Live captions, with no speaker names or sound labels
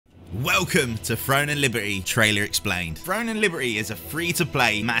Welcome to Throne and Liberty Trailer Explained. Throne and Liberty is a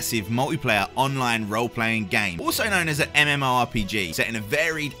free-to-play, massive multiplayer online role-playing game, also known as an MMORPG, set in a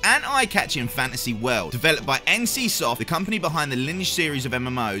varied and eye-catching fantasy world. Developed by NCSoft, the company behind the lineage series of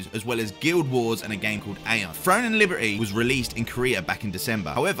MMOs, as well as Guild Wars and a game called Aeon. Throne and Liberty was released in Korea back in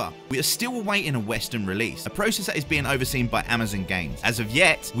December. However, we are still awaiting a Western release, a process that is being overseen by Amazon Games. As of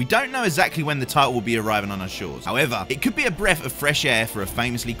yet, we don't know exactly when the title will be arriving on our shores. However, it could be a breath of fresh air for a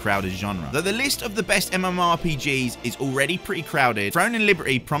famously crowded genre. Though the list of the best MMORPGs is already pretty crowded, Throne and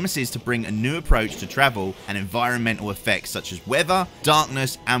Liberty promises to bring a new approach to travel and environmental effects such as weather,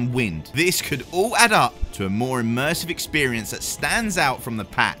 darkness, and wind. This could all add up to a more immersive experience that stands out from the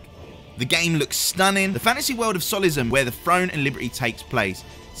pack. The game looks stunning. The fantasy world of Solisium, where the Throne and Liberty takes place,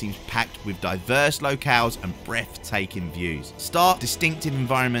 seems packed with diverse locales and breathtaking views. Stark, distinctive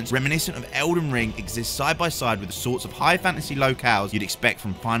environments reminiscent of Elden Ring exist side by side with the sorts of high fantasy locales you'd expect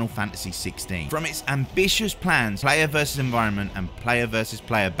from Final Fantasy XVI. From its ambitious plans, player versus environment, and player versus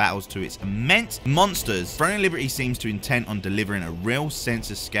player battles to its immense monsters, Throne and Liberty seems to intend on delivering a real sense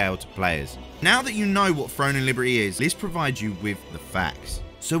of scale to players. Now that you know what Throne and Liberty is, let's provide you with the facts.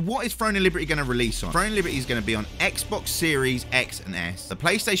 So what is Throne and Liberty going to release on? Throne and Liberty is going to be on Xbox Series X and S, the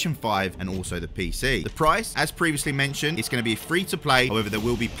PlayStation 5, and also the PC. The price, as previously mentioned, it's going to be free to play, however there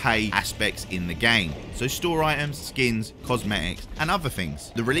will be pay aspects in the game. So store items, skins, cosmetics, and other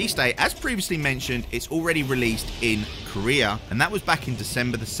things. The release date, as previously mentioned, it's already released in Korea, and that was back in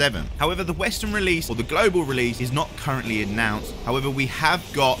December the 7th. However, the Western release, or the global release, is not currently announced. However, we have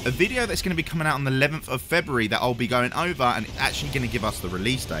got a video that's going to be coming out on the 11th of February that I'll be going over, and it's actually going to give us the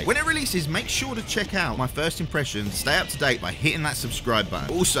release date. When it releases, make sure to check out my first impressions. Stay up to date by hitting that subscribe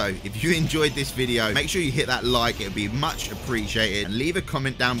button. Also, if you enjoyed this video, make sure you hit that like. It would be much appreciated. And leave a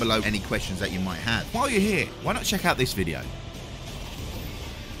comment down below any questions that you might have. While you're here, why not check out this video?